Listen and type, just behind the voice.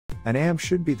An amp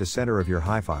should be the center of your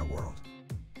hi-fi world.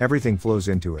 Everything flows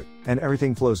into it, and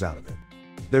everything flows out of it.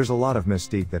 There's a lot of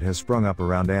mystique that has sprung up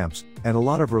around amps, and a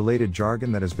lot of related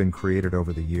jargon that has been created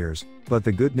over the years, but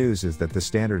the good news is that the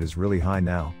standard is really high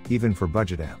now, even for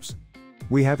budget amps.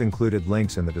 We have included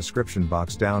links in the description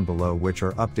box down below which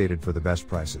are updated for the best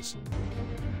prices.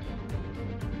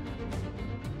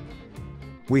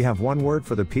 We have one word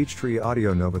for the Peachtree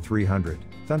Audio Nova 300,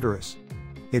 thunderous.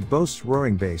 It boasts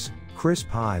roaring bass, crisp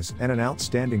highs, and an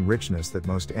outstanding richness that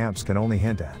most amps can only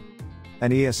hint at.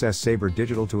 An ESS Saber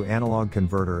digital to analog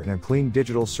converter and a clean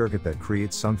digital circuit that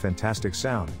creates some fantastic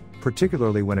sound,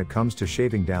 particularly when it comes to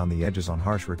shaving down the edges on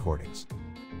harsh recordings.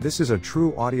 This is a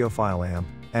true audiophile amp,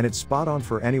 and it's spot on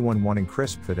for anyone wanting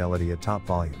crisp fidelity at top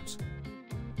volumes.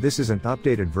 This is an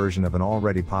updated version of an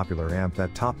already popular amp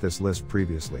that topped this list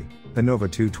previously, the Nova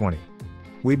 220.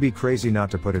 We'd be crazy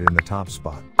not to put it in the top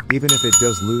spot, even if it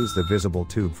does lose the visible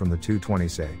tube from the 220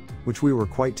 say, which we were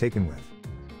quite taken with.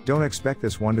 Don't expect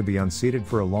this one to be unseated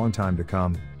for a long time to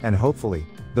come, and hopefully,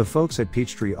 the folks at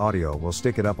Peachtree Audio will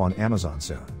stick it up on Amazon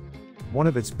soon. One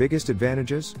of its biggest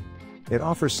advantages? It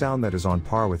offers sound that is on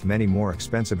par with many more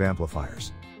expensive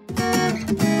amplifiers.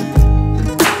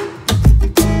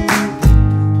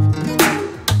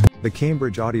 The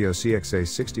Cambridge Audio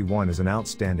CXA61 is an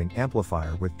outstanding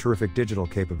amplifier with terrific digital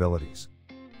capabilities.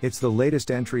 It's the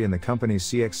latest entry in the company's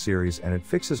CX series and it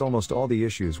fixes almost all the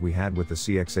issues we had with the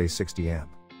CXA60 amp.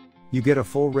 You get a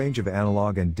full range of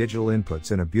analog and digital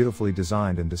inputs in a beautifully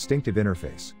designed and distinctive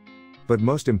interface. But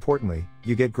most importantly,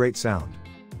 you get great sound.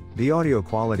 The audio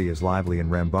quality is lively and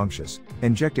rambunctious,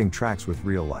 injecting tracks with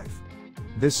real life.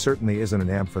 This certainly isn't an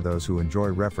amp for those who enjoy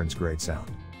reference-grade sound.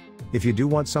 If you do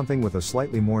want something with a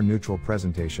slightly more neutral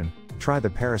presentation, try the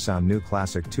Parasound New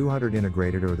Classic 200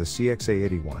 integrated or the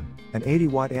CXA81, an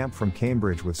 80-watt amp from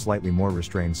Cambridge with slightly more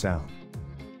restrained sound.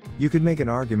 You could make an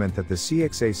argument that the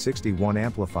CXA61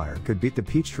 amplifier could beat the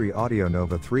Peachtree Audio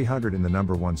Nova 300 in the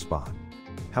 #1 spot.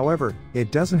 However,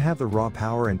 it doesn't have the raw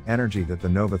power and energy that the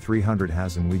Nova 300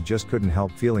 has, and we just couldn't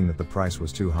help feeling that the price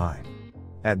was too high.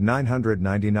 At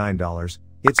 $999,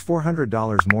 it's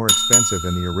 $400 more expensive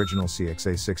than the original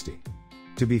CXA60.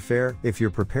 To be fair, if you're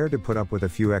prepared to put up with a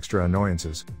few extra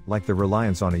annoyances, like the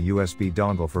reliance on a USB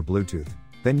dongle for Bluetooth,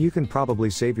 then you can probably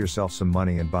save yourself some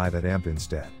money and buy that amp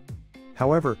instead.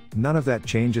 However, none of that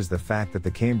changes the fact that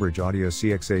the Cambridge Audio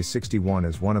CXA61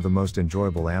 is one of the most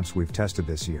enjoyable amps we've tested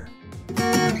this year.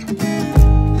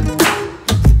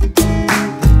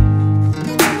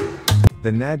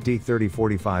 The NAD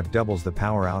D3045 doubles the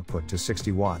power output to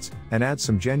 60 watts, and adds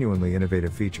some genuinely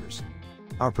innovative features.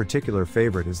 Our particular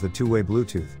favorite is the two-way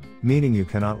Bluetooth, meaning you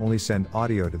can not only send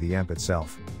audio to the amp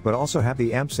itself, but also have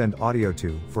the amp send audio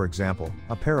to, for example,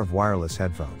 a pair of wireless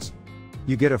headphones.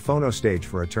 You get a phono stage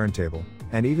for a turntable,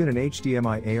 and even an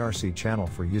HDMI ARC channel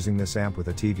for using this amp with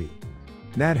a TV.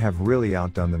 NAD have really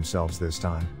outdone themselves this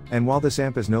time, and while this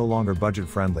amp is no longer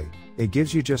budget-friendly, it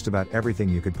gives you just about everything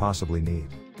you could possibly need.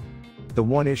 The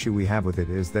one issue we have with it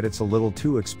is that it's a little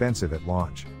too expensive at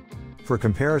launch. For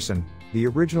comparison, the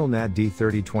original NAD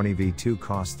D3020 V2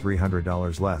 costs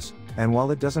 $300 less, and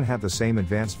while it doesn't have the same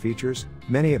advanced features,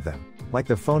 many of them, like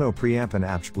the phono preamp and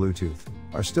APT Bluetooth,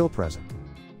 are still present.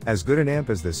 As good an amp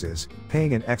as this is,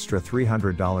 paying an extra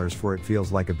 $300 for it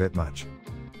feels like a bit much.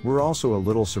 We're also a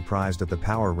little surprised at the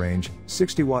power range,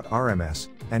 60 watt RMS,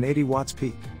 and 80 watts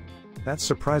peak. That's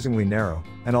surprisingly narrow,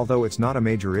 and although it's not a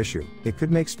major issue, it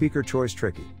could make speaker choice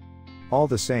tricky. All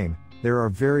the same, there are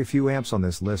very few amps on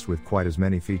this list with quite as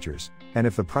many features, and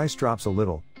if the price drops a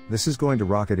little, this is going to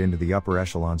rocket into the upper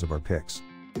echelons of our picks.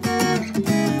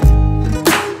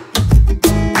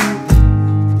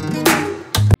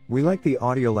 We like the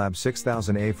Audiolab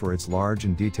 6000A for its large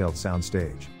and detailed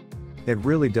soundstage. It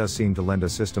really does seem to lend a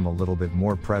system a little bit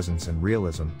more presence and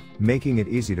realism, making it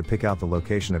easy to pick out the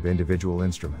location of individual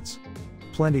instruments.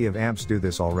 Plenty of amps do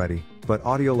this already, but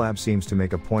Audiolab seems to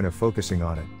make a point of focusing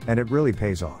on it, and it really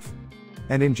pays off.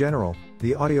 And in general,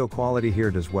 the audio quality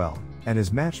here does well, and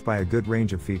is matched by a good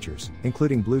range of features,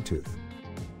 including Bluetooth.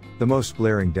 The most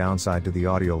glaring downside to the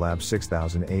Audiolab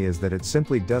 6000A is that it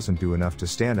simply doesn't do enough to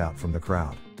stand out from the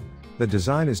crowd. The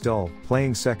design is dull,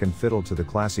 playing second fiddle to the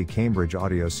classy Cambridge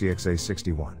Audio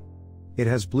CXA61. It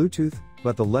has Bluetooth,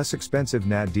 but the less expensive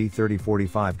NAD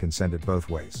D3045 can send it both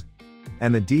ways.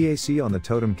 And the DAC on the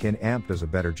Totemkin amp does a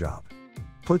better job.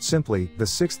 Put simply, the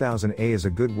 6000A is a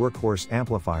good workhorse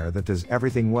amplifier that does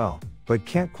everything well, but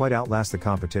can't quite outlast the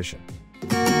competition.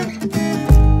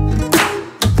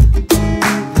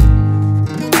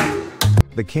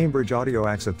 The Cambridge Audio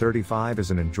AXA 35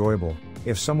 is an enjoyable,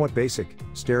 if somewhat basic,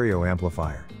 stereo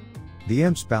amplifier. The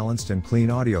amp's balanced and clean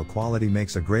audio quality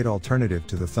makes a great alternative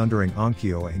to the thundering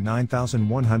Onkyo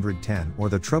A9110 or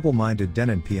the treble-minded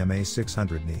Denon PMA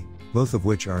 600NE, both of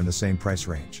which are in the same price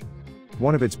range.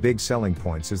 One of its big selling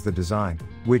points is the design,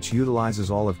 which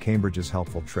utilizes all of Cambridge's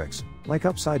helpful tricks, like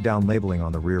upside-down labeling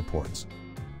on the rear ports.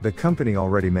 The company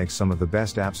already makes some of the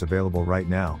best amps available right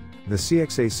now. The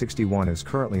CXA61 is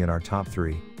currently in our top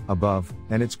 3, above,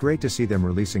 and it's great to see them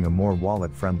releasing a more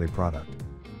wallet-friendly product.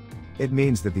 It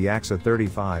means that the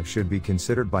AXA35 should be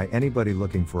considered by anybody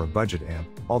looking for a budget amp,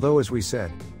 although as we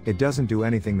said, it doesn't do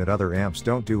anything that other amps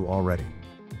don't do already.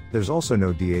 There's also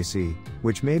no DAC,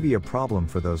 which may be a problem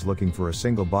for those looking for a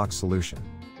single box solution.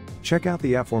 Check out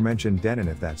the aforementioned Denon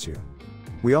if that's you.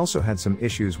 We also had some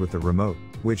issues with the remote,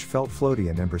 which felt floaty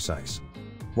and imprecise.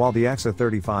 While the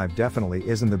AXA35 definitely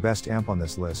isn't the best amp on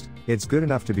this list, it's good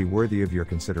enough to be worthy of your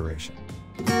consideration.